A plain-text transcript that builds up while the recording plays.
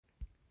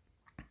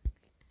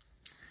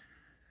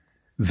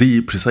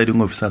The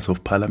presiding officers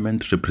of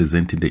Parliament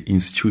representing the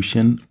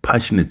institution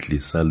passionately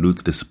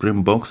salute the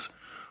Springboks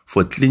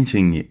for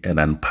clinching an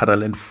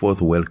unparalleled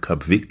fourth World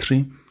Cup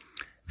victory.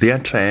 Their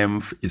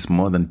triumph is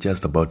more than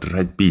just about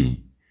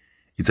rugby.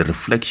 It's a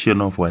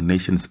reflection of our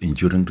nation's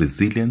enduring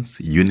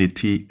resilience,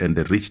 unity, and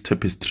the rich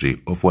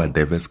tapestry of our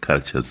diverse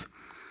cultures.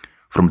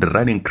 From the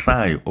rallying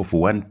cry of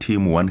one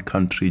team, one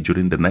country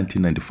during the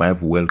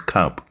 1995 World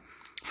Cup,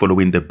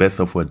 following the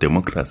birth of our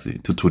democracy,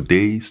 to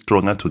today,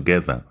 stronger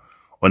together,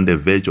 on the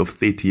verge of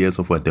 30 years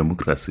of our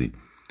democracy,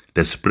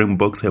 the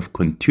Springboks have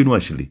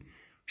continuously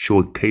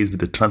showcased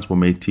the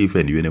transformative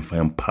and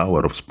unifying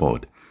power of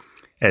sport.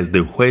 As they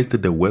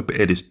hoisted the Webb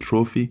Ellis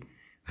Trophy,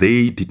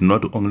 they did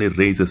not only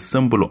raise a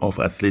symbol of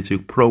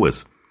athletic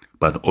prowess,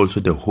 but also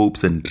the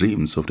hopes and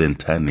dreams of the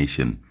entire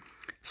nation.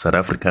 South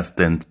Africa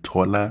stands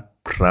taller,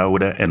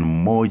 prouder, and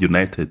more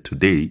united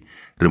today,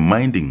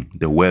 reminding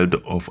the world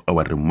of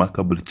our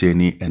remarkable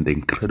journey and the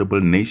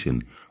incredible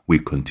nation we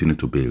continue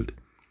to build.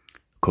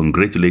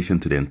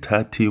 Congratulations to the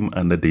entire team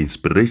under the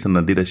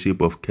inspirational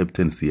leadership of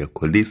Captain Siya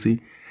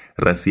Kolisi,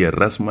 Rassia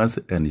Rasmus,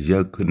 and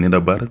Jacques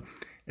Nienaber,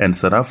 and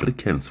South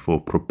Africans for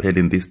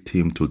propelling this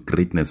team to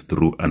greatness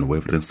through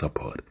unwavering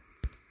support.